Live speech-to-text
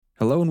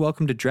Hello and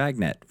welcome to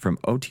Dragnet from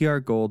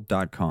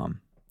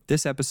OTRGold.com.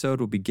 This episode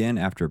will begin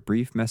after a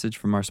brief message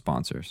from our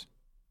sponsors.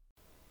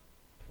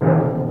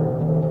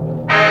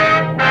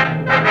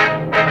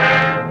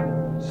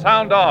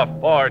 Sound off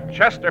for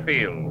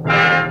Chesterfield.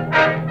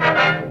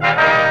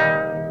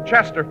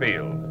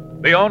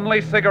 Chesterfield, the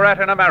only cigarette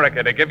in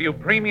America to give you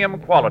premium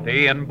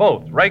quality in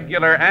both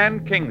regular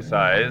and king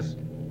size,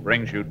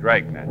 brings you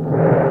Dragnet.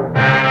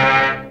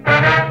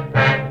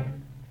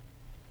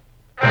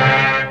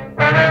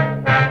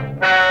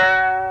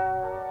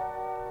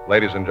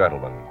 Ladies and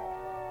gentlemen,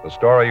 the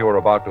story you are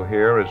about to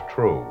hear is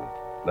true.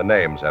 The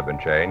names have been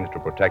changed to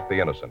protect the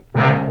innocent.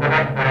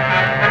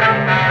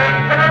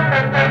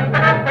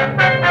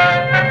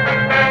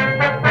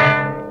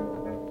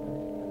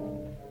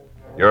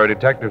 You're a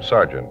detective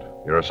sergeant.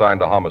 You're assigned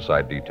to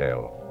homicide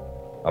detail.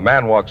 A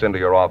man walks into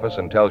your office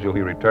and tells you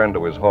he returned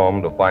to his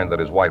home to find that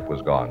his wife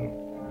was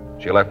gone.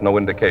 She left no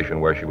indication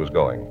where she was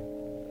going.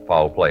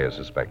 Foul play is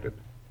suspected.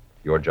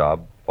 Your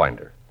job, find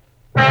her.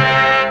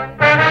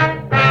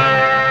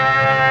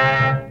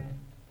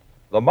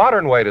 The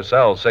modern way to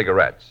sell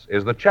cigarettes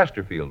is the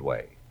Chesterfield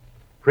way.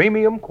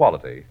 Premium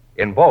quality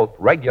in both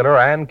regular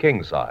and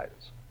king size.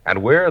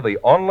 And we're the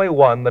only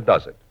one that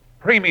does it.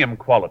 Premium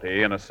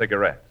quality in a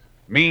cigarette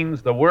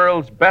means the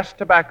world's best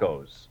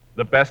tobaccos,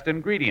 the best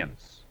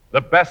ingredients,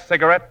 the best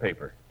cigarette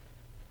paper.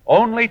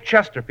 Only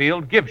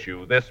Chesterfield gives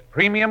you this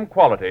premium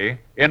quality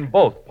in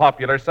both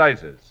popular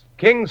sizes.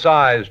 King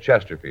size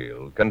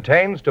Chesterfield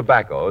contains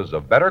tobaccos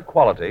of better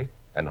quality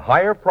and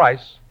higher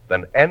price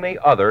than any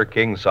other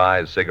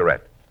king-size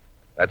cigarette.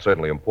 That's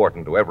certainly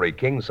important to every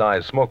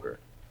king-size smoker.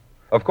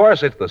 Of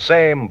course, it's the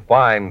same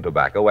fine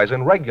tobacco as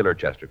in regular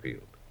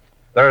Chesterfield.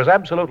 There is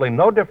absolutely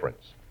no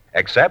difference,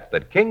 except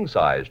that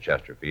king-size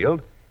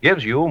Chesterfield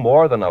gives you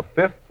more than a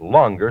fifth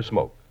longer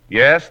smoke.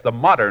 Yes, the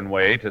modern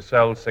way to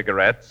sell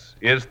cigarettes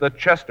is the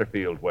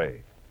Chesterfield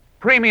way.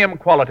 Premium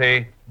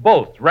quality,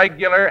 both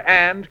regular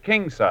and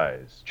king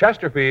size.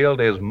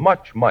 Chesterfield is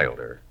much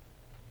milder.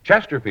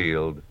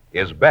 Chesterfield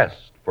is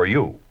best for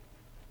you.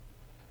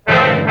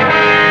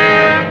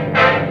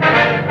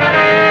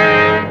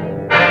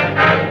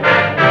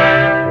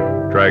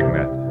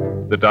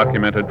 Dragnet, the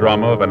documented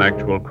drama of an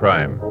actual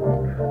crime.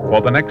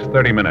 For the next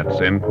 30 minutes,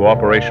 in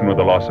cooperation with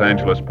the Los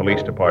Angeles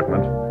Police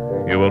Department,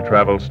 you will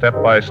travel step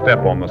by step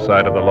on the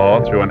side of the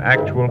law through an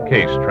actual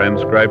case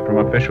transcribed from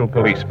official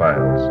police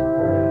files.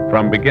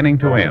 From beginning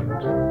to end,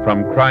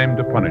 from crime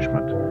to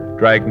punishment,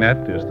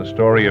 Dragnet is the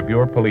story of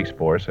your police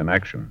force in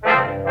action.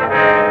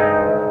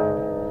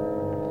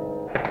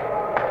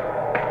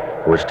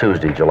 It was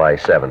Tuesday, July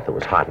 7th. It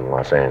was hot in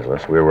Los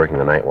Angeles. We were working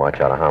the night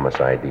watch out of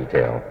homicide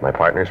detail. My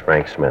partner's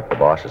Frank Smith. The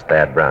boss is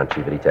Thad Brown,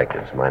 chief of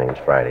detectives. My name's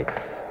Friday.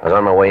 I was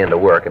on my way into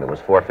work, and it was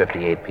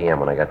 4:58 p.m.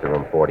 when I got to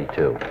room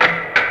 42.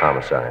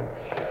 Homicide.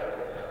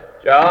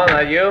 Joe,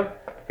 that you?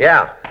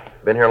 Yeah.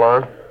 Been here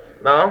long?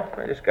 No,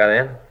 I just got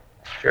in.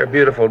 Sure a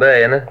beautiful day,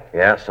 isn't it?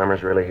 Yeah,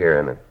 summer's really here,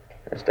 isn't it?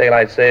 This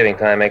daylight saving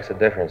time makes a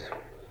difference.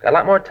 Got a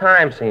lot more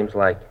time, seems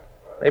like.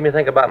 Made me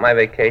think about my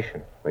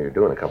vacation. Well, you're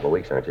doing a couple of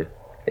weeks, aren't you?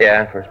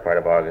 Yeah, first part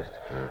of August.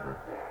 Mm-hmm.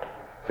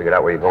 Figured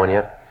out where you're going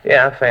yet?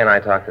 Yeah, Fay and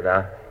I talked it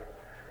out.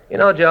 You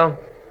know, Joe,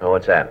 Oh,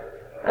 what's that?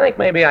 I think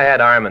maybe I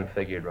had Armand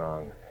figured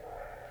wrong.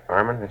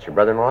 Armand? That's your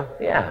brother-in-law?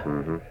 Yeah.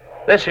 Mm-hmm.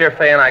 This year,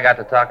 Fay and I got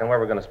to talking where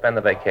we're going to spend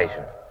the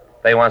vacation.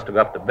 Fay wants to go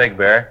up to Big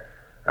Bear.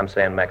 I'm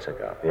saying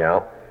Mexico.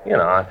 Yeah. You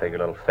know, I figure a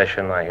little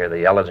fishing. I hear the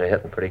yellows are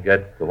hitting pretty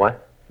good. The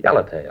what?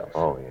 Yellowtails.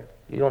 Oh, yeah.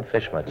 You don't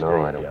fish much, do No,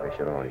 you, I don't Joe? fish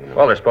at all, you know.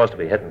 Well, they're supposed to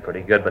be hitting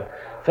pretty good, but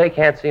Fay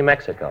can't see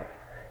Mexico.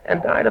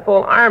 And darned if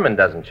old Armand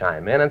doesn't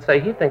chime in and say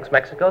he thinks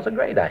Mexico's a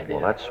great idea.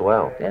 Well, that's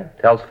swell. Yeah,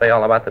 tells Fay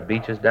all about the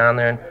beaches down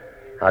there and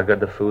how good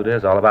the food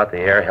is, all about the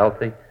air,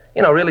 healthy.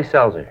 You know, really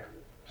sells her.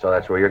 So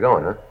that's where you're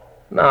going, huh?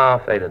 No,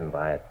 Fay didn't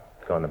buy it.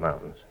 Go in the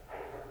mountains.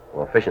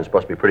 Well, fishing's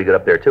supposed to be pretty good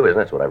up there, too, isn't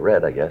it? That's what I've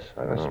read, I guess.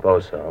 I I don't know.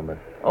 suppose so, but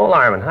old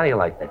Armand, how do you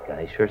like that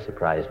guy? He sure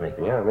surprised me.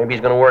 Yeah, maybe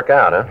he's going to work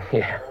out, huh?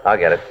 Yeah. I'll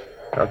get it.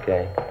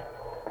 Okay.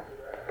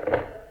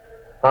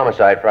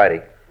 Homicide,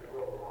 Friday.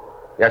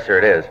 Yes, sir,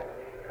 it is.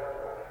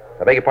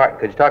 I beg your pardon.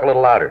 Could you talk a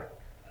little louder?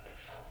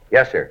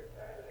 Yes, sir.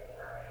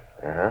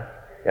 Uh-huh.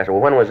 Yes, sir.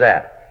 Well, when was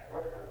that?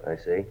 I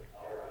see.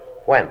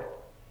 When?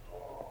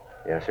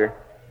 Yes, sir.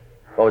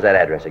 What was that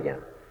address again?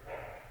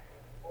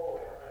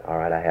 All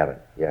right, I have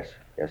it. Yes.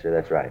 Yes, sir,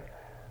 that's right.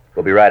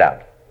 We'll be right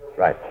out.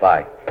 Right.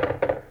 Bye.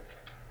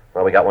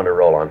 Well, we got one to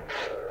roll on.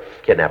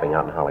 Kidnapping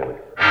out in Hollywood.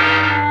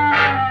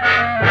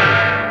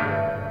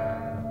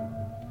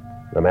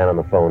 The man on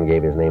the phone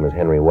gave his name as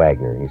Henry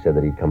Wagner. He said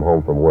that he'd come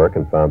home from work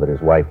and found that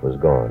his wife was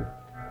gone.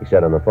 He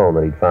said on the phone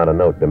that he'd found a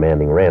note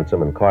demanding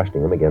ransom and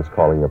cautioning him against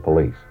calling the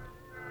police.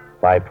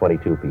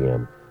 5:22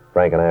 p.m.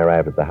 Frank and I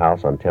arrived at the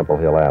house on Temple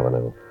Hill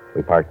Avenue.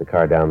 We parked the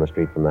car down the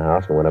street from the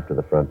house and went up to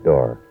the front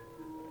door.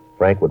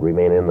 Frank would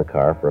remain in the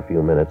car for a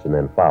few minutes and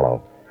then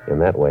follow. In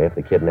that way, if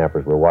the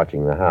kidnappers were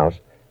watching the house,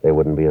 they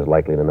wouldn't be as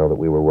likely to know that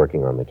we were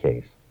working on the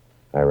case.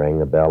 I rang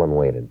the bell and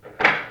waited.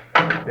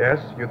 Yes,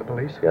 you the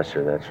police? Yes,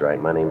 sir, that's right.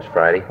 My name's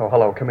Friday. Oh,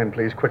 hello. Come in,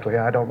 please, quickly.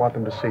 I don't want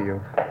them to see you.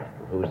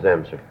 Who's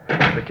them, sir?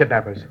 The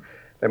kidnappers.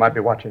 They might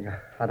be watching.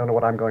 I don't know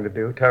what I'm going to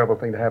do. Terrible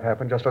thing to have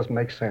happen. Just doesn't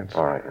make sense.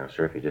 All right, now,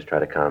 sir, if you just try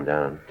to calm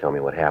down and tell me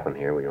what happened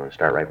here. We want to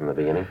start right from the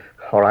beginning.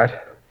 All right.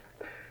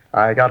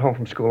 I got home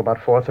from school about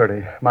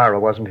 4:30. Myra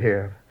wasn't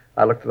here.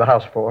 I looked at the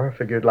house for her.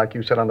 Figured, like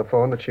you said on the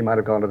phone, that she might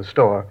have gone to the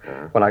store.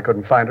 When I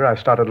couldn't find her, I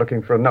started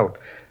looking for a note.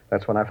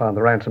 That's when I found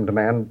the ransom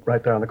demand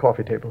right there on the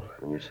coffee table.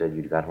 And you said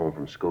you got home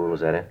from school, is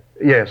that it?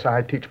 Yes,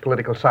 I teach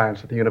political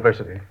science at the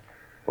university.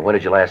 Well, when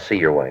did you last see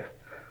your wife?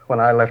 When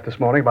I left this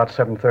morning, about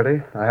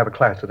 7:30, I have a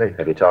class at 8.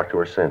 Have you talked to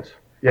her since?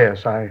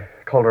 Yes, I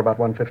called her about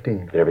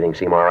 1:15. Did everything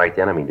seem all right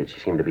then? I mean, did she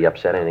seem to be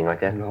upset, anything like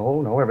that?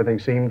 No, everything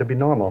seemed to be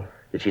normal.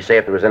 Did she say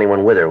if there was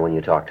anyone with her when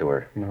you talked to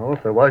her? No,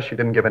 if there was, she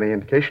didn't give any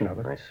indication of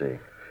it. I see.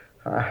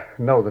 I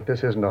know that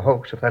this isn't a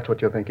hoax, if that's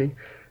what you're thinking.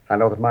 I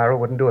know that Myra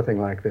wouldn't do a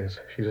thing like this.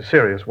 She's a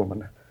serious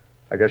woman.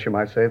 I guess you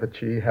might say that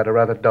she had a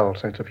rather dull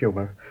sense of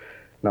humor.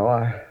 No,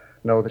 I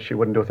know that she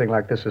wouldn't do a thing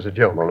like this as a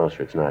joke. Well, no,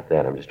 sir, it's not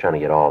that. I'm just trying to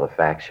get all the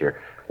facts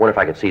here. Wonder if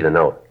I could see the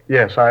note.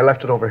 Yes, I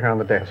left it over here on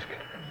the desk.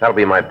 That'll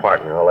be my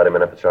partner. I'll let him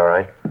in if it's all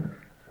right.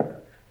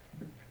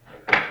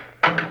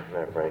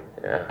 There, Frank.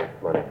 Yeah.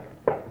 Money.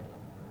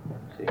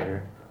 See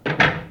here.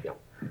 Yep.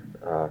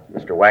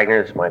 Mr.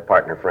 Wagner, this is my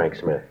partner, Frank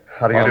Smith.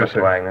 How do you Hello, do, Mr.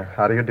 sir? Wagner.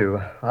 How do you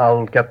do?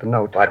 I'll get the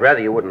note. Well, I'd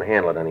rather you wouldn't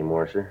handle it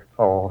anymore, sir.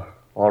 Oh,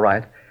 all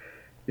right.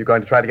 You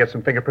going to try to get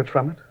some fingerprints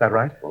from it? Is that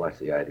right? Well, that's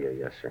the idea,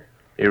 yes, sir.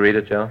 You read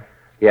it, Joe?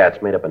 Yeah,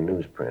 it's made up of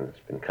newsprint. It's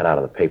been cut out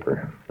of the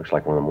paper. Looks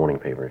like one of the morning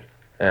papers.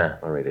 Yeah.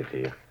 I'll read it to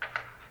you.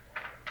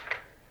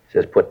 It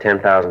says put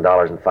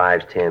 $10,000 in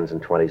 5s, 10s,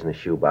 and 20s in a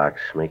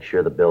shoebox. Make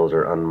sure the bills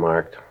are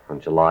unmarked. On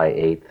July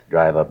 8th,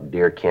 drive up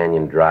Deer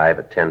Canyon Drive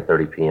at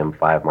 10:30 p.m.,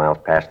 5 miles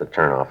past the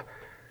turnoff.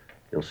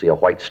 You'll see a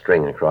white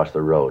string across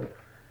the road.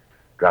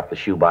 Drop the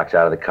shoebox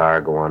out of the car,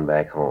 go on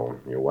back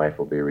home. Your wife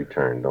will be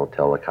returned. Don't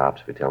tell the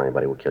cops. If you tell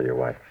anybody, we'll kill your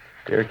wife.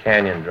 Deer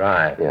Canyon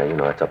Drive. Yeah, you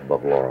know, it's up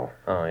above Laurel.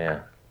 Oh, yeah.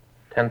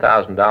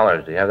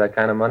 $10,000. Do you have that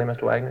kind of money,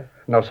 Mr. Wagner?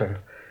 No, sir.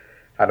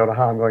 I don't know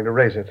how I'm going to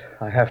raise it.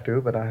 I have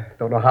to, but I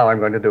don't know how I'm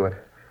going to do it.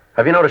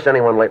 Have you noticed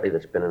anyone lately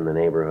that's been in the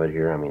neighborhood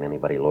here? I mean,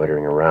 anybody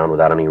loitering around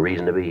without any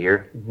reason to be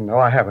here? No,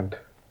 I haven't.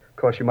 Of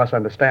course, you must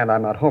understand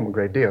I'm not home a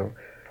great deal.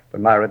 But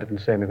Myra didn't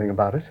say anything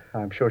about it.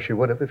 I'm sure she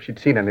would have if she'd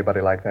seen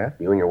anybody like that.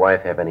 You and your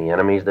wife have any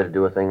enemies that'd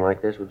do a thing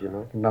like this, would you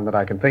know? None that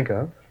I can think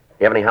of.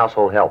 You have any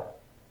household help?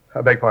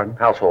 I beg pardon?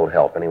 Household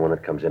help. Anyone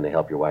that comes in to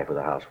help your wife with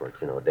the housework.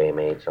 You know, a day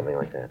maid, something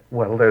like that.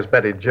 Well, there's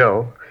Betty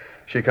Jo.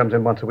 She comes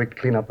in once a week to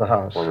clean up the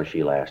house. When was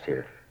she last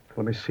here?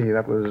 Let me see.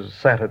 That was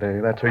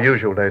Saturday. That's her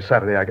usual day,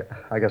 Saturday.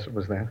 I guess it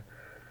was then.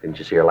 Didn't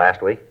you see her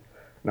last week?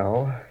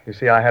 No. You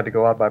see, I had to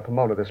go out by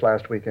Pomona this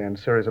last weekend.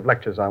 Series of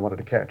lectures I wanted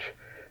to catch.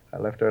 I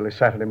left early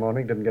Saturday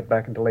morning, didn't get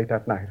back until late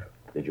that night.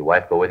 Did your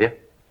wife go with you?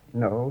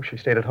 No, she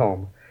stayed at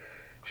home.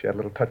 She had a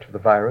little touch of the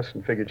virus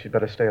and figured she'd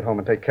better stay at home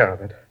and take care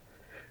of it.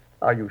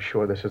 Are you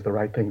sure this is the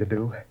right thing to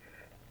do?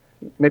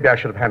 Maybe I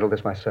should have handled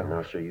this myself.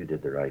 No, sir, you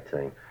did the right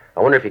thing.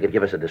 I wonder if you could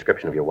give us a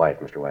description of your wife,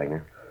 Mr.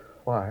 Wagner.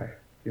 Why?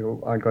 You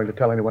aren't going to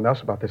tell anyone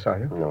else about this, are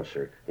you? No,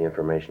 sir. The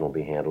information will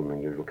be handled in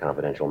the usual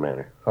confidential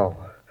manner. Oh.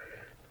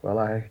 Well,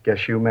 I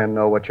guess you men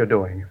know what you're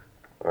doing.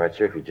 All right,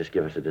 sir, if you'd just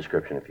give us a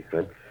description, if you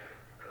could.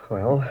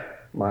 Well,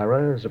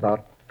 Myra is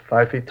about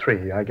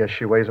 5'3". I guess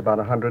she weighs about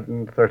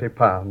 130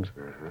 pounds.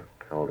 Mm-hmm.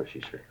 How old is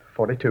she, sir?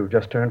 42,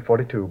 just turned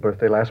 42.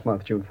 Birthday last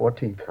month, June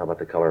 14th. How about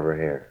the color of her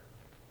hair?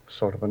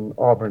 Sort of an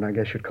auburn, I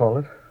guess you'd call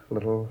it.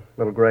 Little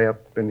gray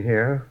up in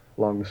here,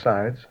 along the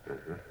sides.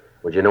 Mm-hmm.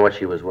 Would you know what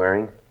she was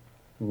wearing?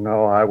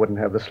 No, I wouldn't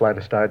have the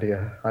slightest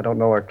idea. I don't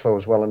know her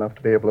clothes well enough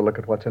to be able to look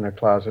at what's in her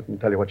closet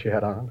and tell you what she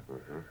had on.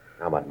 Mm-hmm.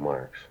 How about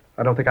marks?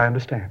 I don't think I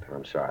understand.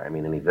 I'm sorry. I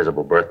mean, any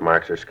visible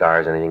birthmarks or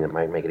scars, anything that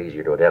might make it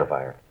easier to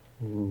identify her.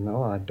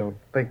 No, I don't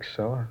think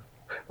so.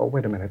 Oh,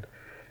 wait a minute.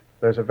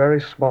 There's a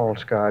very small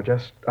scar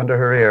just under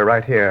her ear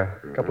right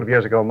here. A couple of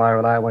years ago, Myra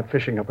and I went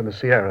fishing up in the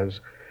Sierras.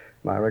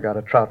 Myra got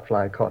a trout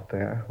fly caught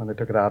there. When they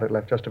took it out, it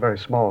left just a very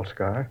small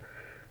scar.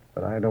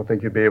 But I don't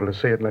think you'd be able to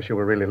see it unless you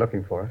were really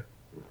looking for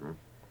it. Mm-hmm.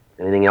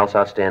 Anything else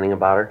outstanding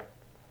about her?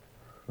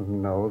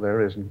 No,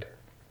 there isn't.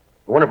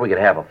 I wonder if we could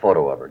have a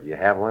photo of her. Do you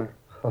have one?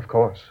 Of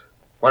course.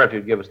 Wonder if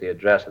you'd give us the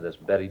address of this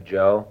Betty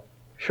Jo.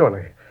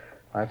 Surely.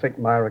 I think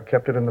Myra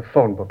kept it in the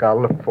phone book.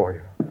 I'll look for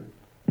you.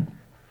 Do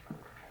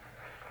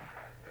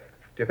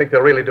you think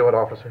they'll really do it,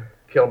 officer?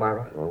 Kill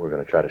Myra? Well, we're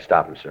going to try to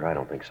stop them, sir. I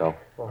don't think so.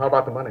 Well, how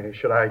about the money?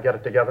 Should I get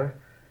it together?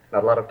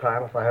 Not a lot of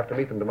time if I have to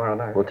meet them tomorrow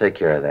night. We'll take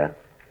care of that.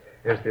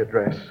 Here's the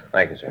address.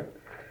 Thank you, sir.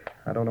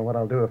 I don't know what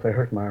I'll do if they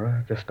hurt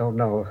Myra. Just don't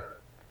know.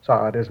 It's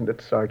odd, isn't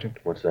it, Sergeant?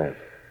 What's that?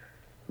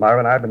 Myra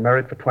and I have been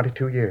married for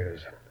 22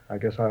 years. I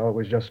guess I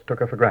always just took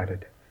her for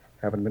granted.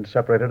 Haven't been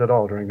separated at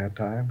all during that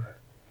time.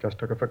 Just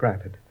took her for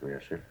granted.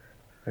 Yes, sir.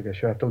 I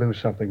guess you have to lose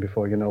something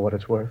before you know what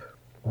it's worth.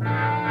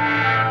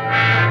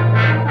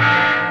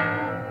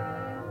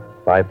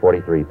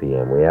 5:43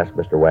 p.m. We asked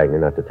Mr. Wagner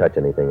not to touch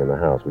anything in the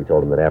house. We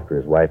told him that after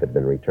his wife had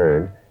been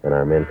returned and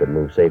our men could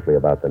move safely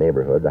about the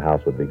neighborhood, the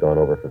house would be gone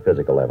over for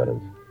physical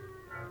evidence.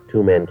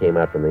 2 men came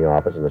out from the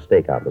office and a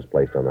stakeout was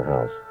placed on the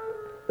house.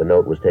 The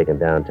note was taken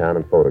downtown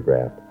and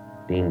photographed.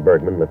 Dean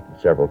Bergman lifted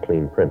several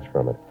clean prints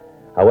from it.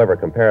 However,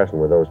 comparison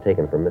with those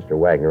taken from Mr.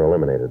 Wagner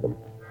eliminated them.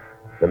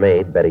 The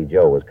maid, Betty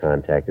Jo, was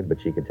contacted,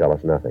 but she could tell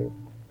us nothing.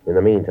 In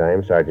the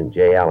meantime, Sergeant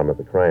J. Allen at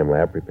the crime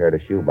lab prepared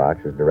a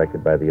shoebox as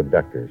directed by the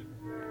abductors.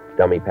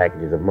 Dummy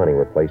packages of money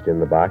were placed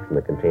in the box, and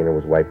the container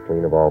was wiped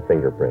clean of all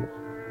fingerprints.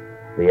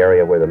 The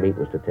area where the meet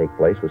was to take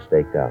place was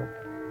staked out.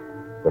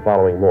 The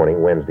following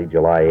morning, Wednesday,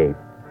 July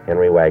 8th,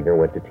 Henry Wagner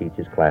went to teach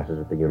his classes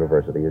at the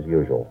university as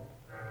usual.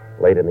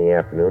 Late in the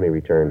afternoon, he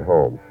returned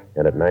home,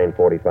 and at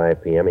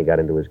 9:45 p.m., he got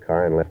into his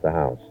car and left the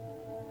house.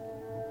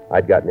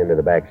 I'd gotten into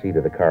the back seat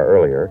of the car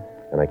earlier,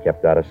 and I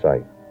kept out of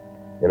sight.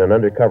 In an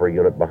undercover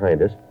unit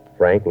behind us,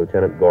 Frank,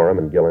 Lieutenant Gorham,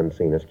 and Gil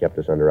Encinas kept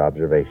us under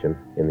observation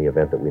in the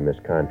event that we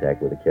missed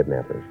contact with the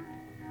kidnappers.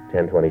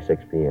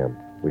 10:26 p.m.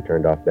 We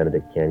turned off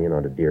Benedict Canyon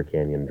onto Deer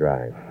Canyon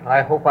Drive.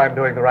 I hope I'm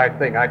doing the right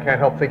thing. I can't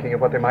help thinking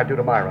of what they might do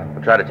to Myra.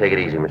 Well, try to take it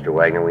easy, Mr.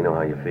 Wagner. We know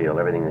how you feel.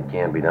 Everything that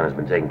can be done has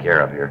been taken care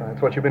of here. That's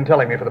what you've been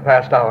telling me for the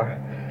past hour.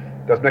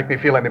 Doesn't make me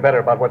feel any better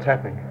about what's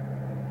happening.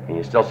 Can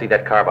you still see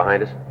that car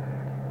behind us?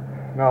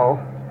 No.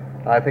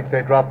 I think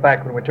they dropped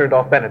back when we turned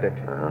off Benedict.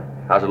 Uh-huh.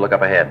 How's it look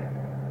up ahead?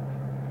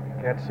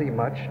 Can't see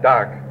much.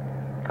 Dark.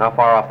 How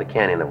far off the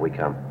canyon have we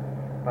come?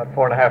 About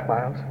 4.5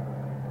 miles.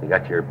 You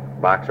got your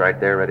box right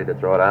there ready to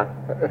throw it out?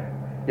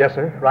 Yes,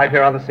 sir. Right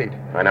here on the seat.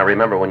 All right, now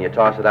remember, when you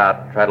toss it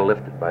out, try to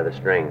lift it by the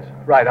strings.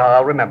 Right,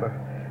 I'll remember.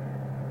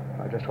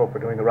 I just hope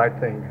we're doing the right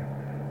thing.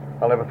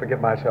 I'll never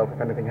forgive myself if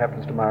anything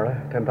happens to Myra.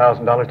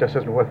 $10,000 just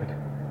isn't worth it.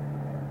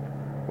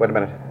 Wait a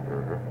minute.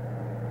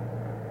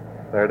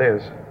 Mm-hmm. There it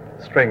is.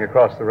 String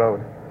across the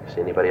road.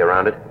 See anybody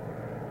around it?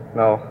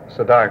 No,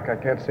 so dark. I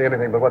can't see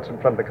anything but what's in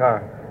front of the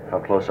car. How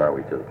close are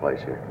we to the place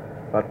here?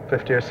 About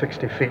 50 or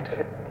 60 feet.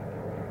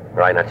 All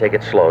right, now take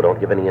it slow. Don't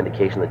give any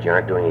indication that you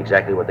aren't doing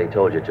exactly what they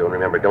told you to. And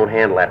remember, don't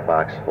handle that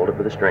box. Hold it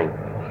with a string.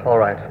 All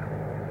right.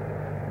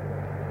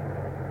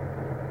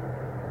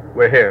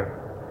 We're here.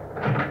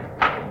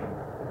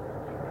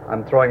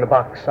 I'm throwing the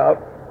box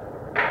out.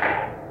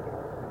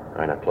 All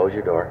right, now close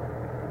your door.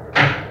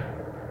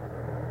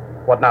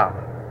 What now?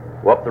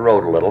 Go up the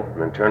road a little,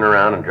 and then turn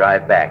around and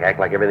drive back. Act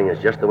like everything is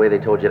just the way they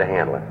told you to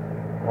handle it.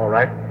 All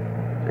right.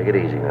 Take it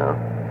easy now.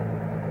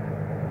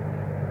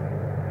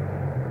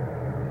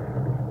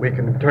 We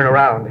can turn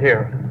around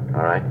here.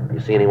 All right. You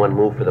see anyone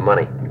move for the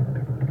money?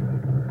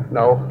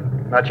 No,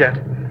 not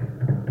yet.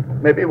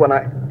 Maybe when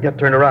I get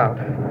turned around.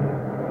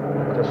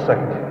 Just a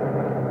second.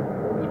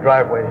 There's a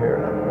driveway here.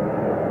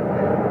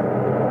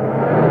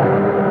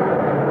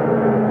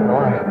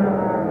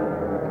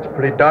 Oh, it's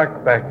pretty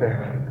dark back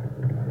there.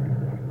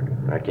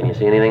 All right, can you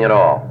see anything at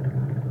all?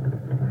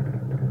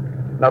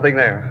 Nothing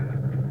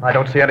there. I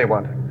don't see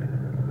anyone.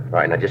 All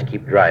right, now just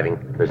keep driving.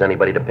 If there's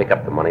anybody to pick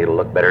up the money, it'll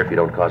look better if you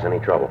don't cause any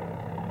trouble.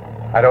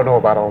 I don't know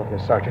about all of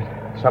this, Sergeant.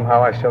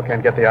 Somehow I still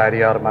can't get the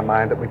idea out of my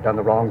mind that we've done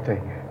the wrong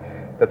thing.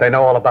 That they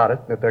know all about it,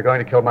 and that they're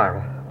going to kill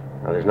Myra.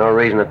 Now, there's no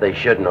reason that they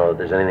should know that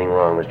there's anything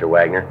wrong, Mr.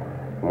 Wagner.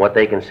 From what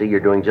they can see, you're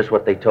doing just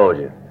what they told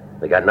you.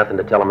 They got nothing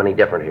to tell them any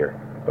different here.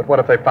 But what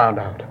if they found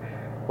out?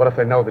 What if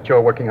they know that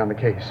you're working on the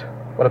case?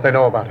 What if they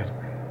know about it?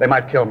 They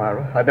might kill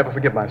Myra. I'd never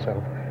forgive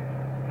myself.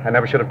 I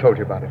never should have told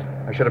you about it.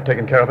 I should have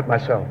taken care of it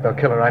myself. They'll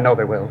kill her. I know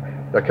they will.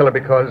 They'll kill her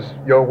because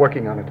you're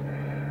working on it.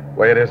 The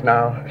way it is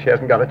now, she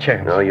hasn't got a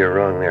chance. No, you're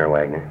wrong there,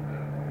 Wagner.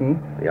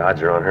 Hmm? The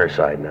odds are on her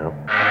side now.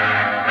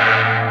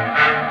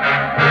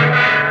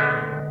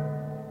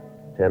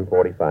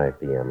 10:45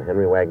 p.m.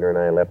 Henry Wagner and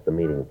I left the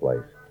meeting place.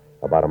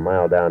 About a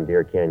mile down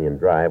Deer Canyon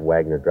Drive,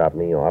 Wagner dropped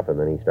me off, and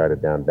then he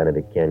started down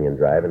Benedict Canyon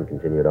Drive and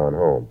continued on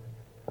home.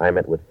 I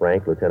met with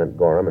Frank, Lieutenant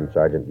Gorham, and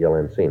Sergeant Gil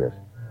Encinas,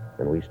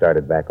 and we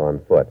started back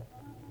on foot.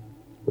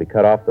 We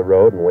cut off the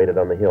road and waited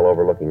on the hill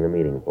overlooking the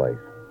meeting place.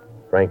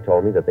 Frank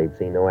told me that they'd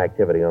seen no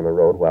activity on the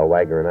road while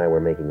Wagner and I were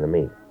making the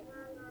meet.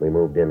 We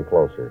moved in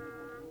closer.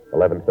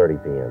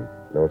 11:30 p.m.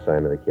 No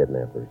sign of the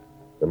kidnappers.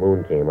 The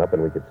moon came up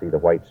and we could see the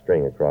white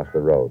string across the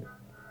road.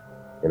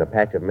 In a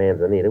patch of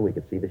manzanita, we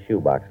could see the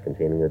shoebox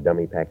containing the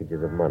dummy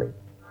packages of money.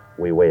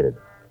 We waited.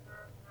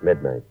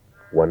 Midnight.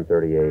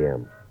 1:30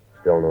 a.m.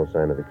 Still no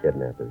sign of the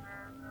kidnappers.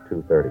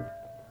 2:30.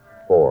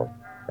 4.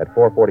 At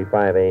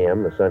 4:45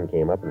 a.m., the sun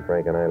came up and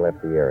Frank and I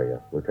left the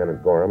area.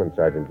 Lieutenant Gorham and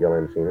Sergeant Gil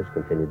Encinas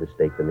continued to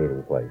stake the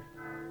meeting place.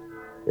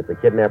 If the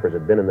kidnappers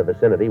had been in the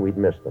vicinity, we'd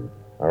missed them.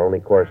 Our only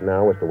course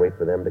now was to wait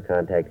for them to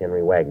contact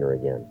Henry Wagner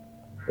again.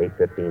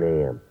 8:15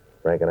 a.m.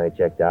 Frank and I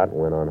checked out and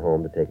went on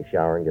home to take a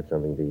shower and get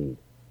something to eat.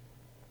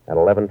 At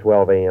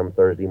 11:12 a.m.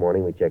 Thursday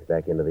morning, we checked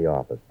back into the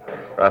office.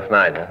 Rough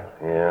night, huh?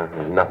 Yeah,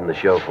 there's nothing to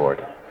show for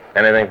it.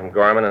 Anything from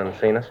Gorman and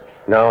Encinas?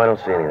 No, I don't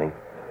see anything.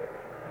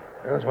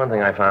 There's one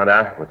thing I found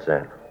out. What's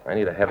that? I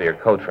need a heavier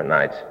coat for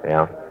nights.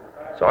 Yeah?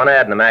 Saw an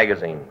ad in the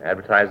magazine.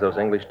 Advertised those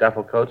English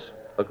duffel coats.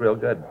 Look real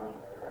good.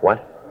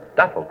 What?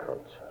 Duffel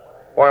coats.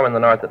 Wore 'em in the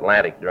North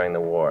Atlantic during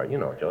the war. You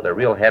know, Joe, they're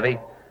real heavy.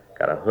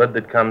 Got a hood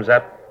that comes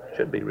up.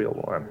 Should be real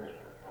warm.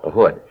 A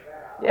hood?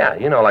 Yeah,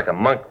 you know, like a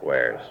monk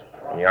wears.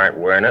 When you aren't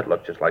wearing it,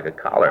 look just like a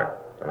collar.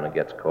 And when it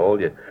gets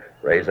cold, you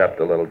raise up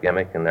the little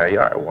gimmick, and there you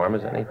are, warm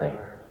as anything.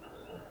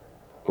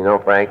 You know,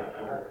 Frank,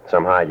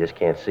 somehow I just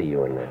can't see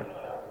you in there.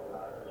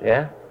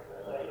 Yeah?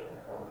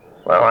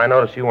 Well, I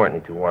noticed you weren't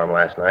any too warm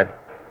last night.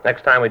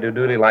 Next time we do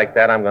duty like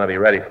that, I'm going to be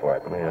ready for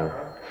it. Yeah.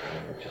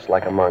 Just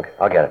like a monk.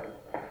 I'll get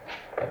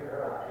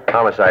it.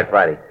 Homicide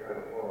Friday.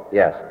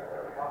 Yes.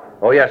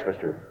 Oh, yes,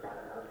 mister.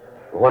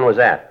 When was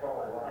that?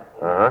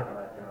 Uh-huh.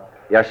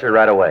 Yes, sir,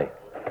 right away.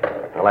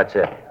 Well, that's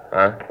it.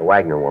 Huh? The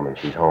Wagner woman,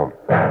 she's home.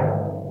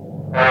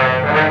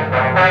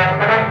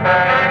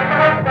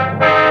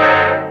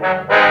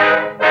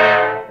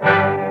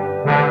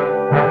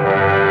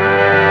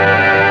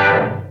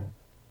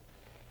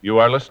 You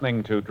are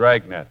listening to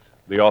Dragnet,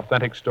 the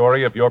authentic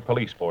story of your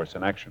police force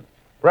in action.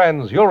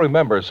 Friends, you'll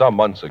remember some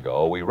months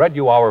ago we read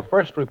you our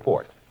first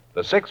report,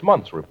 the 6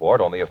 months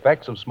report on the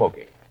effects of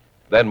smoking.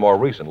 Then more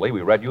recently,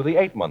 we read you the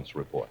 8 months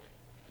report.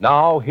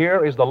 Now,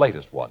 here is the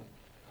latest one.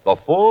 The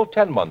full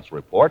 10 months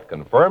report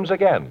confirms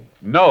again.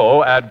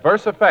 No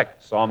adverse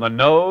effects on the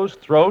nose,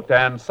 throat,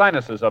 and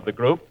sinuses of the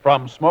group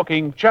from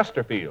smoking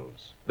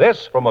Chesterfields.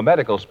 This from a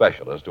medical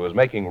specialist who is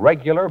making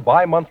regular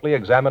bi-monthly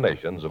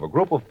examinations of a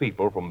group of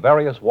people from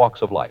various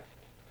walks of life.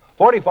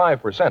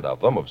 45%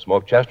 of them have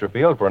smoked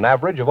Chesterfield for an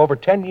average of over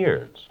 10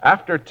 years.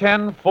 After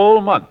 10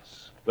 full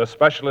months, the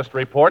specialist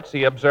reports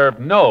he observed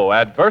no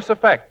adverse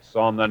effects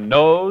on the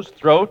nose,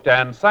 throat,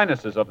 and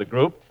sinuses of the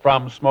group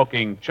from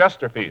smoking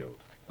Chesterfield.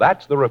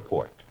 That's the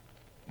report.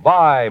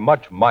 Buy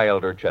much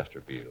milder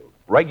Chesterfield,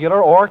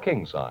 regular or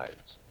king size.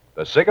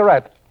 The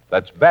cigarette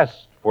that's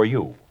best for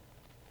you.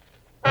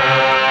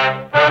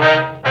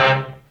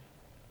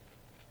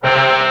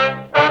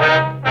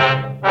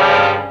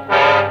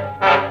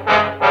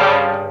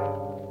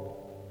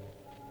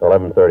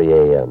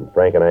 11:30 a.m.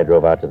 Frank and I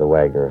drove out to the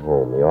Wagner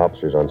home. The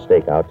officers on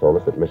stakeout told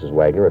us that Mrs.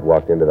 Wagner had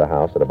walked into the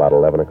house at about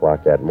 11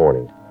 o'clock that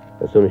morning.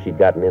 As soon as she'd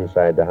gotten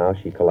inside the house,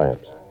 she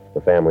collapsed. The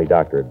family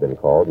doctor had been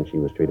called, and she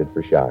was treated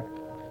for shock.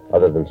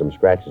 Other than some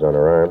scratches on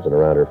her arms and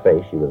around her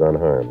face, she was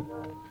unharmed.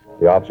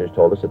 The officers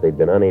told us that they'd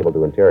been unable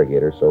to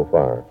interrogate her so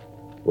far.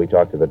 We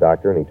talked to the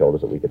doctor, and he told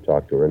us that we could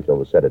talk to her until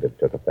the sedative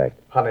took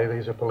effect. Honey,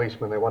 these are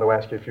policemen. They want to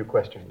ask you a few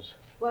questions.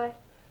 What?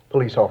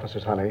 Police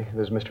officers, honey.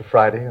 There's Mr.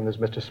 Friday and there's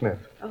Mr. Smith.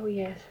 Oh,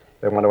 yes.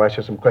 They want to ask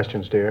you some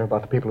questions, dear,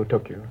 about the people who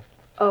took you.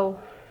 Oh,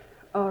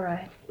 all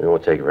right. It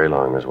won't take very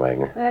long, Miss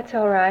Wagner. That's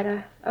all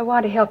right. I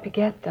want to help you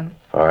get them.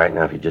 All right,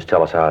 now if you just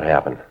tell us how it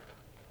happened.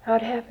 How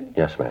it happened?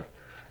 Yes, ma'am.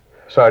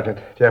 Sergeant,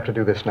 you have to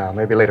do this now.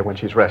 Maybe later when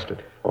she's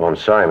rested. Oh, I'm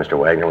sorry, Mr.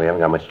 Wagner. We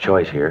haven't got much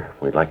choice here.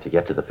 We'd like to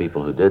get to the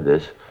people who did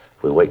this.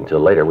 If we wait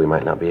until later, we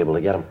might not be able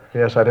to get them.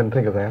 Yes, I didn't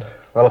think of that.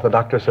 Well, if the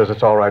doctor says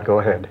it's all right, go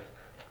ahead.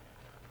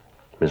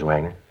 Miss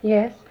Wagner,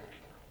 Yes?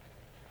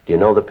 do you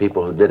know the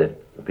people who did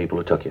it? The people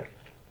who took you?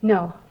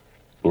 No.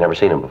 You never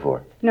seen them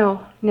before?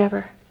 No,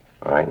 never.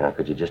 All right, now,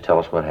 could you just tell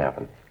us what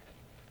happened?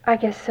 I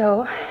guess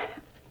so.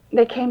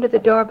 They came to the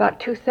door about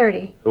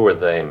 2:30. Who were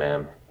they,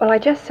 ma'am? Well, I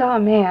just saw a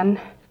man.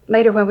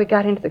 Later, when we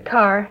got into the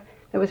car,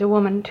 there was a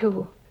woman,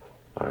 too.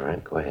 All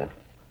right, go ahead.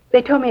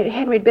 They told me that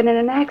Henry'd been in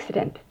an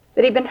accident,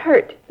 that he'd been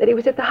hurt, that he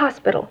was at the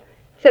hospital.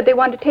 Said they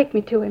wanted to take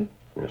me to him.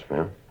 Yes,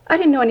 ma'am. I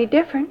didn't know any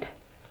different.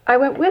 I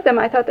went with them.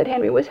 I thought that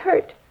Henry was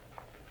hurt.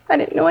 I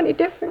didn't know any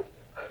different.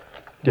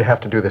 You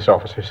have to do this,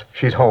 officers.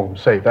 She's home,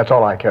 safe. That's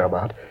all I care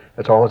about.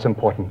 That's all that's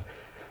important.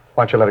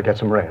 Why don't you let her get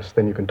some rest?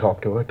 Then you can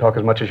talk to her. Talk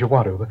as much as you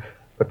want to.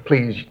 But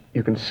please,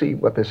 you can see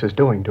what this is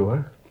doing to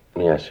her.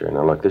 Yes, sir.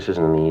 Now, look, this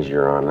isn't any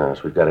easier on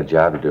us. We've got a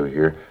job to do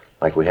here,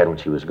 like we had when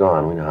she was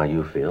gone. We know how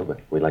you feel, but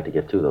we'd like to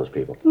get to those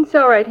people. It's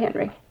all right,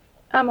 Henry.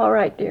 I'm all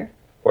right, dear.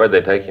 Where'd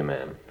they take you,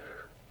 ma'am?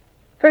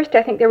 First,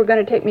 I think they were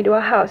going to take me to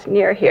a house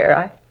near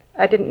here.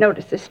 I didn't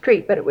notice the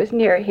street, but it was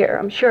near here.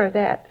 I'm sure of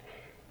that.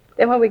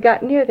 Then when we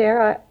got near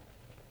there,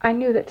 I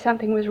knew that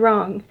something was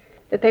wrong,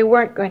 that they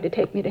weren't going to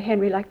take me to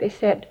Henry like they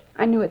said.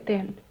 I knew it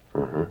then.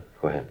 Mm-hmm.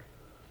 Go ahead.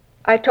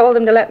 I told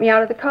them to let me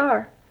out of the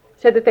car,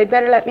 said that they'd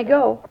better let me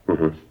go.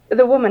 Mm-hmm.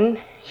 The woman,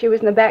 she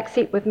was in the back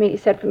seat with me,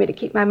 said for me to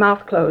keep my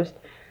mouth closed.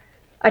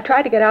 I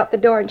tried to get out the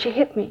door, and she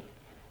hit me.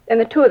 Then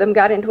the two of them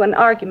got into an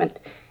argument.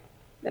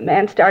 The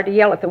man started to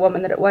yell at the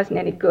woman that it wasn't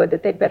any good,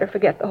 that they'd better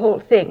forget the whole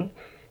thing.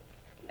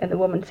 And the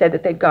woman said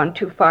that they'd gone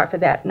too far for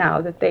that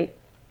now, that they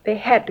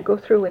had to go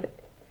through with it.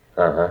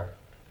 Uh-huh.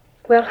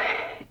 Well,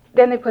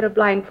 then they put a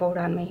blindfold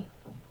on me,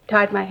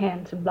 tied my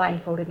hands and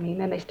blindfolded me,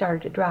 and then they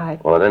started to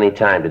drive. Well, at any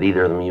time, did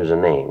either of them use a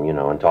name,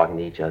 in talking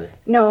to each other?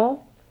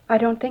 No, I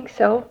don't think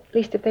so. At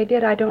least if they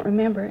did, I don't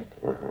remember it.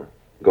 Mm-hmm.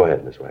 Go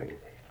ahead, Miss Wagner.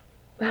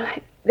 Well,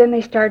 then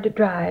they started to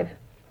drive.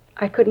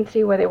 I couldn't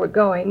see where they were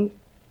going,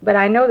 but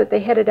I know that they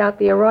headed out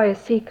the Arroyo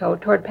Seco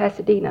toward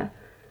Pasadena.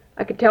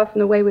 I could tell from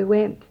the way we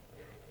went.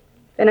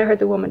 Then I heard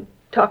the woman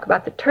talk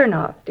about the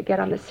turnoff to get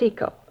on the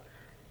Seco.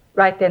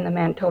 Right then, the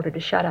man told her to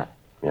shut up.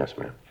 Yes,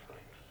 ma'am.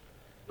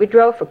 We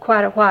drove for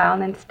quite a while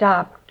and then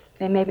stopped.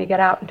 They made me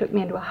get out and took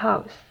me into a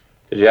house.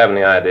 Did you have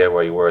any idea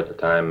where you were at the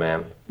time,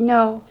 ma'am?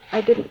 No,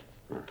 I didn't.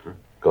 Mm-hmm.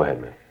 Go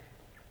ahead, ma'am.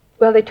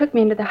 Well, they took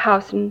me into the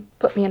house and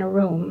put me in a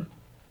room.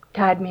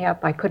 Tied me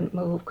up. I couldn't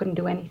move, couldn't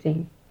do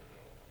anything.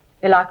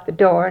 They locked the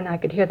door, and I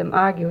could hear them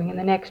arguing in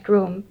the next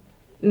room.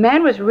 The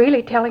man was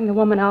really telling the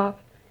woman off.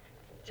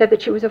 Said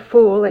that she was a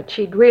fool, that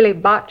she'd really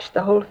botched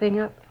the whole thing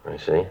up. I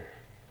see.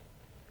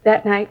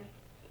 That night,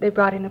 they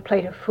brought in a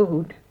plate of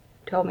food,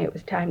 told me it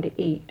was time to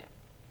eat.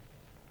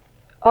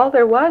 All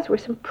there was were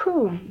some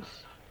prunes.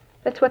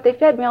 That's what they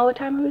fed me all the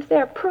time I was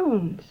there,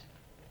 prunes.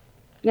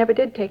 Never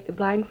did take the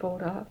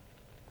blindfold off.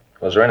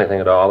 Was there anything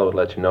at all that would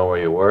let you know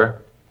where you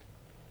were?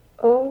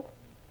 Oh,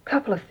 a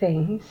couple of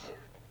things.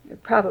 They're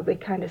probably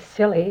kind of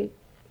silly,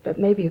 but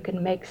maybe you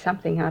can make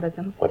something out of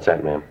them. What's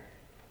that, ma'am?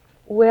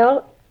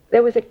 Well,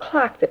 there was a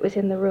clock that was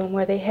in the room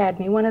where they had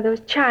me, one of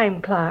those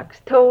chime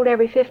clocks, tolled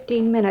every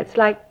 15 minutes,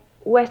 like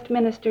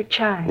Westminster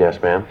chimes.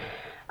 Yes, ma'am.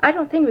 I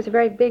don't think it was a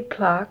very big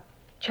clock.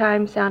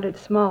 Chimes sounded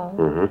small.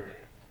 Mm-hmm.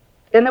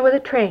 Then there were the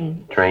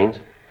trains. Trains?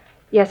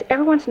 Yes,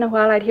 every once in a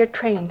while I'd hear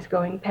trains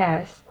going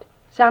past.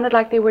 Sounded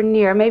like they were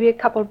near, maybe a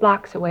couple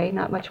blocks away,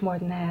 not much more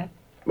than that.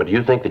 But do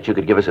you think that you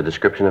could give us a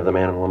description of the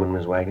man and woman,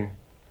 Miss Wagner?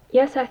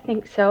 Yes, I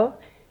think so.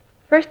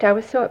 First, I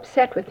was so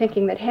upset with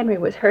thinking that Henry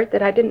was hurt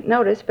that I didn't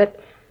notice, but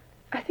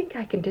I think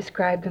I can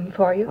describe them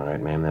for you. All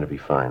right, ma'am, that'd be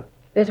fine.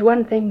 There's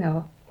one thing,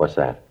 though. What's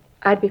that?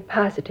 I'd be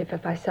positive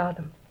if I saw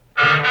them.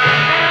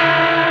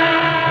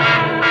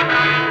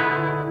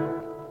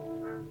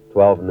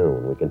 12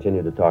 noon. We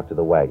continued to talk to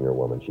the Wagner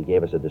woman. She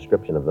gave us a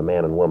description of the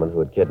man and woman who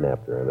had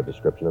kidnapped her and a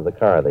description of the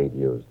car they'd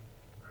used.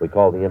 We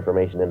called the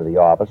information into the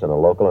office, and a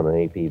local and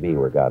an APB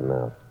were gotten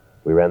out.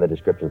 We ran the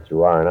descriptions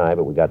through R&I,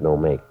 but we got no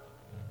make.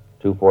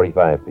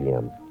 2:45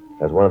 p.m.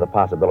 As one of the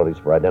possibilities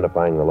for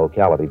identifying the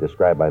locality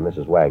described by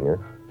Mrs. Wagner,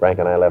 Frank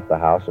and I left the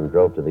house and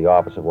drove to the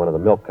office of one of the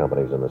milk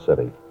companies in the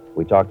city.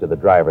 We talked to the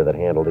driver that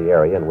handled the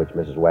area in which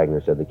Mrs.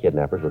 Wagner said the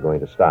kidnappers were going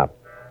to stop.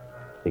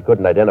 He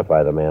couldn't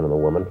identify the man and the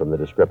woman from the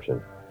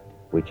description.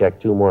 We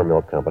checked 2 more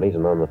milk companies,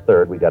 and on the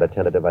 3rd, we got a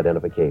tentative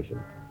identification.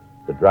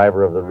 The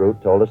driver of the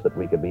route told us that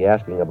we could be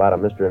asking about a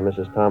Mr. and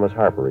Mrs. Thomas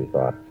Harper, he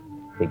thought.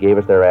 He gave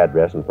us their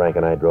address, and Frank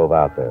and I drove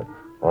out there.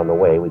 On the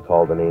way, we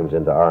called the names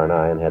into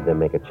R&I and had them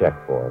make a check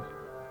for us.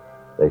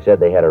 They said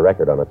they had a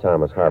record on a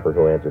Thomas Harper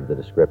who answered the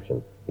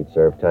description. He'd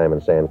served time in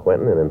San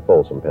Quentin and in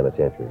Folsom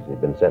penitentiaries. He'd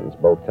been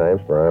sentenced both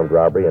times for armed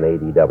robbery and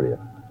ADW.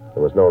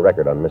 There was no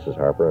record on Mrs.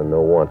 Harper and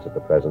no wants at the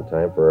present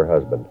time for her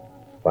husband.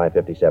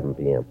 5:57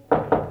 p.m.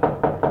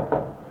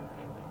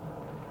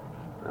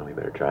 Well, we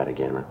better try it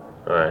again, huh?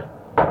 All right.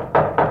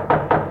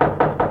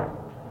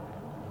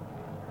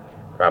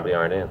 Probably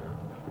aren't in.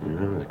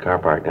 Mm-hmm. There's a car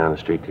parked down the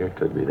street here.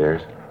 Could be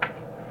theirs.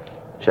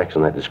 Checks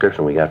on that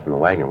description we got from the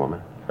Wagner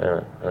woman. Wait a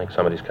minute. I think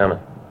somebody's coming.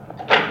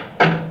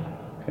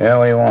 Yeah,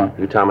 what do you want?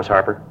 You Thomas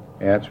Harper?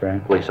 Yeah, that's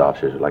right. Police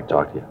officers would like to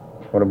talk to you.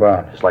 What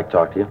about? Just like to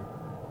talk to you.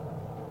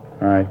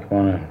 All right, come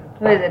on in.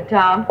 Who is it,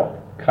 Tom?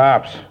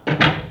 Cops.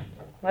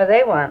 What do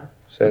they want?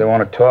 Say they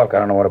want to talk. I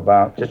don't know what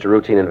about. Just a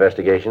routine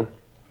investigation.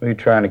 Who are you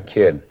trying to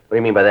kid? What do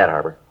you mean by that,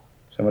 Harper?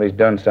 Somebody's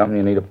done something,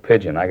 you need a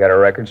pigeon. I got a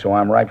record, so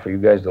I'm right for you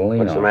guys to lean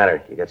What's on. the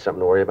matter? You got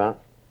something to worry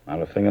about?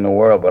 Not a thing in the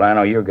world, but I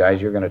know you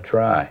guys, you're going to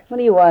try. What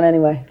do you want,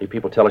 anyway? You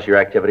people tell us your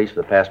activities for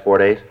the past 4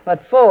 days?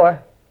 What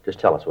for? Just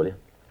tell us, will you?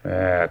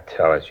 Yeah,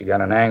 tell us. You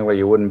got an angle where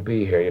you wouldn't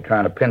be here. You're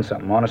trying to pin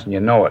something on us, and you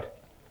know it.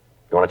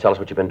 You want to tell us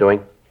what you've been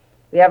doing?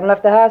 We haven't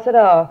left the house at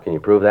all. Can you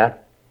prove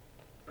that?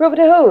 Prove it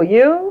to who?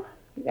 You?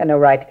 You got no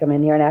right to come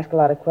in here and ask a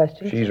lot of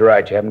questions. She's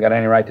right. You haven't got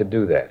any right to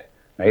do that.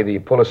 Now, either you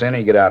pull us in or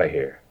you get out of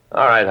here.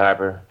 All right,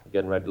 Harper. We're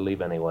getting ready to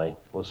leave anyway.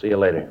 We'll see you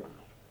later.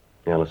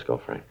 Yeah, let's go,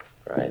 Frank.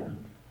 Right.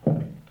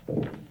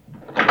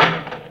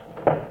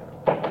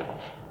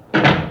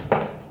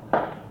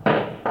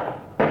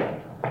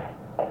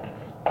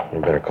 You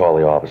better call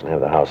the office and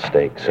have the house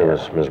staked. As soon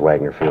as Ms.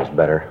 Wagner feels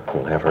better,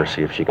 we'll have her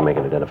see if she can make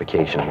an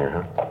identification here,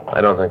 huh? I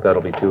don't think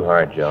that'll be too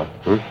hard, Joe.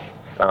 Hmm?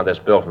 Found this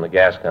bill from the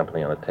gas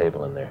company on the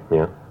table in there.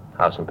 Yeah?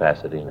 House in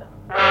Pasadena.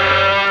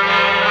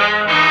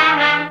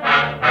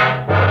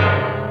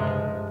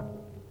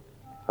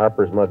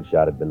 Harper's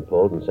mugshot had been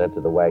pulled and sent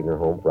to the Wagner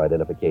home for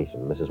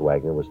identification. Mrs.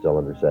 Wagner was still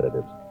under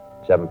sedatives.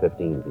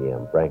 7:15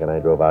 p.m. Frank and I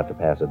drove out to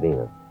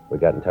Pasadena. We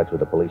got in touch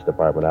with the police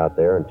department out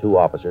there, and 2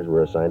 officers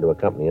were assigned to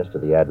accompany us to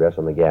the address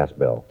on the gas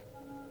bill.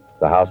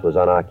 The house was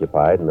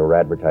unoccupied, and there were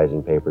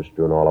advertising papers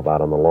strewn all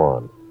about on the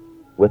lawn.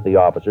 With the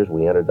officers,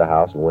 we entered the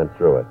house and went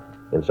through it.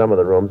 In some of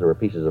the rooms, there were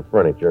pieces of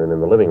furniture, and in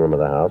the living room of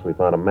the house, we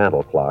found a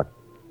mantel clock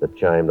that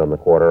chimed on the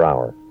quarter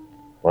hour.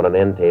 On an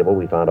end table,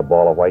 we found a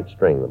ball of white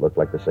string that looked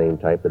like the same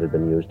type that had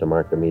been used to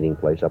mark the meeting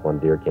place up on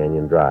Deer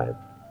Canyon Drive.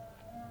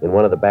 In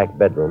one of the back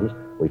bedrooms,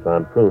 we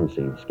found prune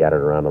seeds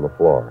scattered around on the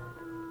floor.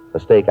 A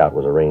stakeout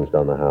was arranged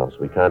on the house.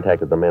 We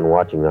contacted the men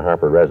watching the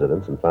Harper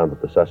residence and found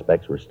that the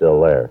suspects were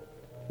still there.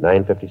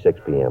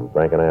 9:56 p.m.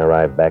 Frank and I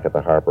arrived back at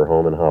the Harper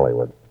home in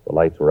Hollywood. The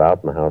lights were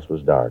out and the house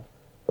was dark.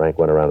 Frank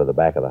went around to the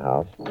back of the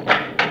house.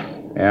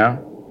 Yeah?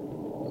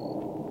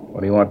 What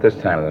do you want this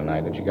time of the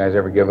night? Did you guys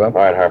ever give up?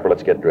 All right, Harper,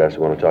 let's get dressed.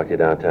 We want to talk to you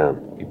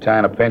downtown. You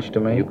tying a pinch to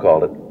me? You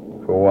called it.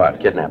 For what?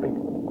 Kidnapping.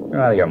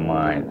 You're out of your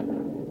mind.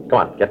 Come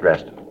on, get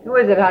dressed. Who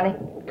is it, honey?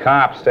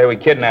 Cops say we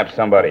kidnapped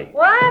somebody.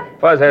 What?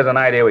 Fuzz has an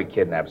idea we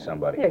kidnapped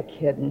somebody. You're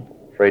kidding.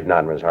 Afraid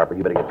not, Miss Harper.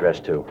 You better get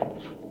dressed, too.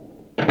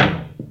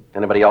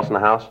 Anybody else in the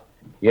house?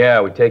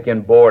 Yeah, we take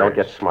in boarders. Don't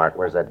get smart.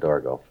 Where's that door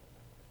go?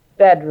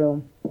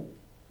 Bedroom.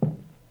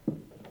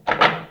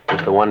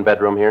 Just the one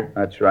bedroom here?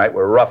 That's right.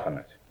 We're roughing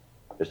it.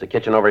 Is the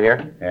kitchen over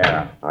here?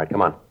 Yeah. All right,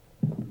 come on.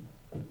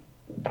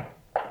 How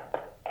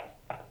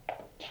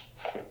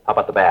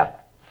about the bath?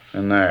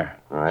 In there.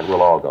 All right,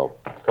 we'll all go.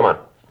 Come on.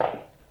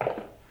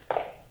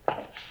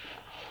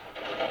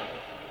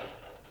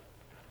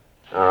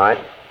 All right.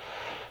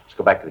 Let's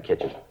go back to the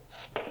kitchen.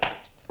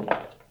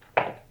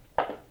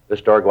 This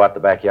door go out the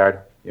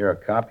backyard? You're a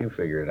cop. You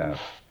figure it out.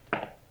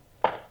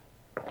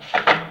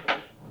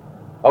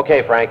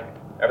 Okay, Frank.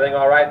 Everything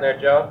all right in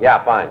there, Joe?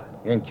 Yeah, fine.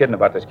 You ain't kidding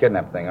about this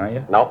kidnap thing, are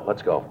you? No,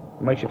 let's go.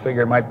 What makes you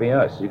figure it might be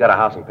us? You got a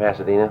house in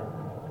Pasadena?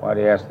 Why do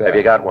you ask that? Have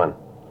you got one?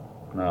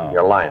 No.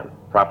 You're lying.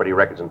 Property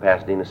records in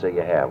Pasadena say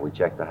you have. We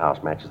checked the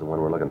house. Matches the one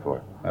we're looking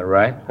for. That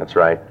right? That's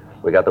right.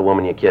 We got the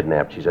woman you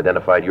kidnapped. She's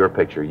identified your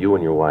picture, you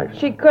and your wife.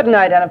 She couldn't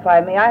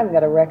identify me. I haven't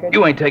got a record.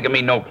 You ain't taking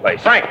me no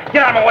place. Frank,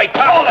 get out of my way.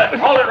 Hold it.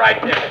 Hold it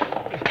right there.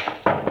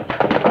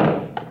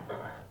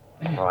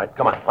 All right,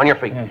 come on. On your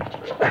feet.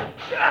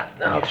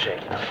 Now,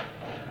 shake it.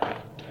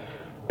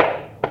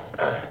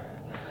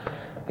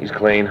 He's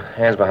clean.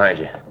 Hands behind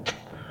you.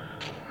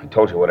 I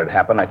told you what had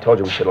happened. I told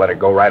you we should let her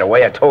go right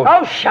away. I told you.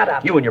 Oh, shut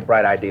up. You and your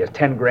bright ideas.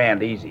 10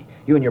 grand, easy.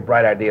 You and your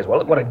bright ideas. Well,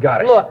 look what it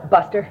got us. Look,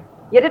 Buster,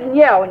 you didn't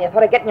yell when you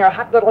thought of getting your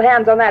hot little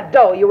hands on that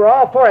dough. You were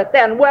all for it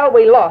then. Well,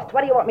 we lost.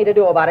 What do you want me to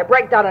do about it?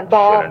 Break down and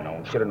bawl?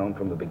 Should have known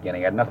from the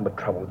beginning. I had nothing but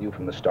trouble with you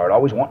from the start.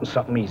 Always wanting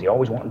something easy.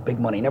 Always wanting big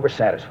money. Never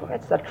satisfied.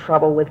 That's the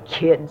trouble with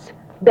kids.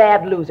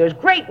 Bad losers.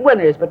 Great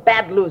winners, but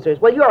bad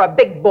losers. Well, you're a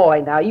big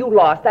boy now. You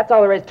lost. That's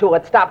all there is to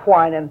it. Stop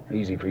whining.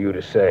 Easy for you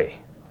to say.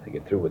 If you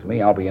get through with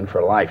me, I'll be in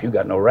for life. You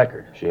got no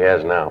record. She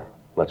has now.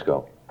 Let's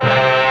go. The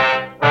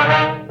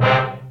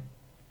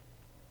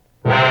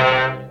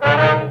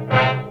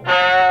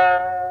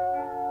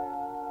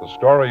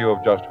story you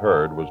have just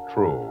heard was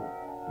true.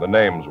 The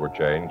names were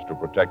changed to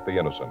protect the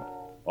innocent.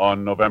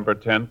 On November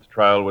 10th,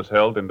 trial was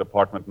held in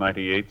Department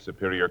 98,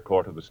 Superior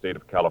Court of the State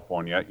of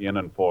California, in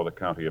and for the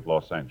County of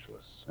Los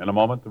Angeles. In a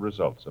moment, the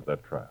results of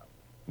that trial.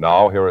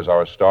 Now, here is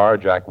our star,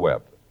 Jack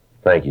Webb.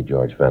 Thank you,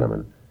 George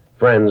Fenneman.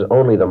 Friends,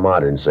 only the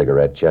modern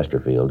cigarette,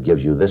 Chesterfield,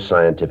 gives you this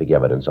scientific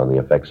evidence on the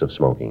effects of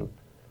smoking.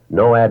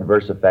 No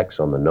adverse effects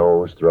on the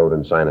nose, throat,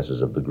 and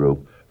sinuses of the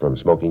group from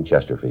smoking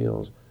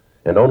Chesterfields.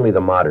 And only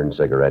the modern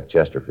cigarette,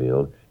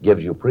 Chesterfield,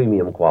 gives you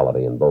premium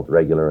quality in both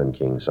regular and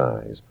king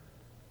size.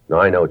 Now,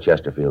 I know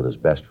Chesterfield is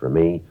best for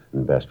me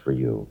and best for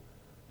you.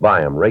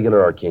 Buy 'em,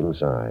 regular or king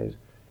size.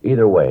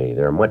 Either way,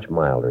 they're much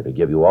milder to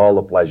give you all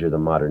the pleasure the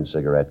modern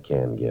cigarette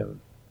can give.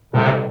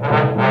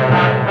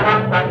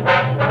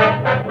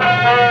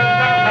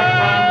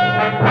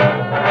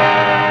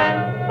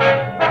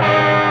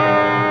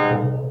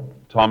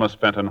 Thomas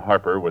Fenton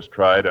Harper was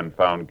tried and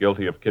found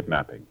guilty of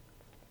kidnapping.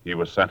 He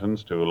was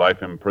sentenced to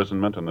life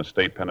imprisonment in the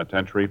state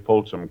penitentiary,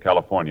 Folsom,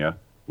 California,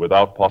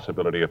 without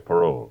possibility of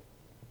parole.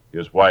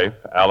 His wife,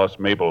 Alice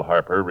Mabel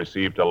Harper,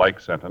 received a like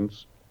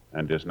sentence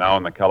and is now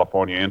in the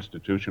California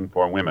Institution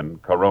for Women,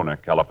 Corona,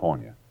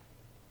 California.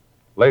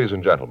 Ladies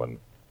and gentlemen,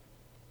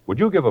 would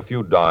you give a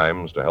few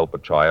dimes to help a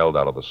child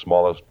out of the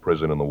smallest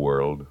prison in the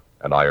world,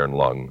 an iron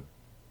lung?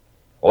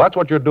 Well, that's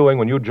what you're doing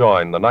when you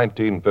join the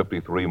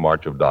 1953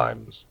 March of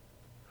Dimes.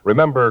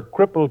 Remember,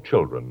 crippled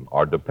children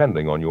are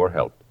depending on your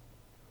help.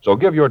 So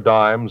give your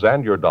dimes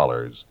and your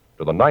dollars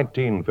to the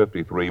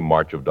 1953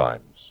 March of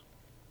Dimes.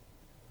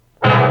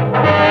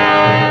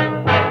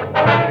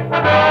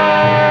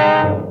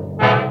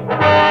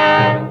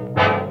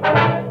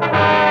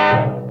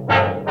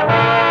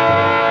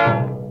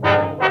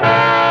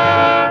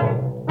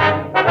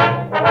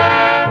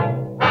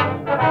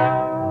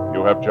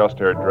 You have just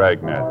heard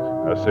Dragnet,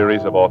 a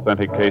series of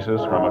authentic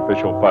cases from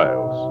official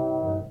files.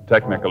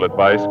 Technical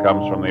advice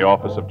comes from the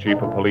Office of Chief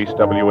of Police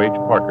W.H.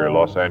 Parker,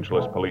 Los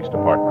Angeles Police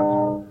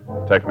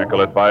Department.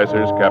 Technical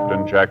advisors,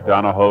 Captain Jack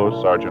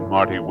Donahoe, Sergeant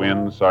Marty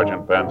Wynn,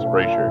 Sergeant Vance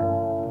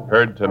Brasher.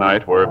 Heard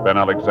tonight were Ben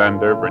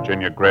Alexander,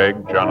 Virginia Gregg,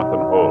 Jonathan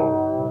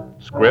Hull.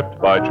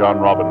 Script by John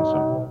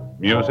Robinson.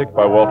 Music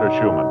by Walter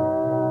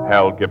Schumann.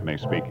 Hal Gibney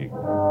speaking.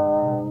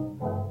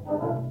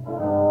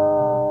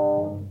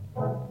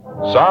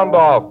 Sound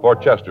off for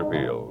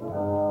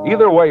Chesterfield.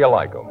 Either way you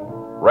like 'em,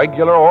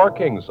 regular or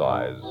king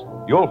size,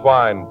 you'll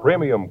find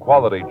premium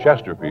quality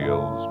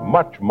Chesterfields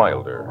much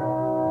milder.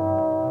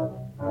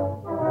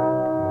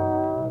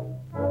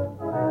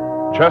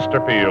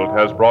 Chesterfield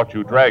has brought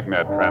you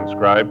Dragnet,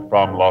 transcribed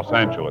from Los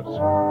Angeles.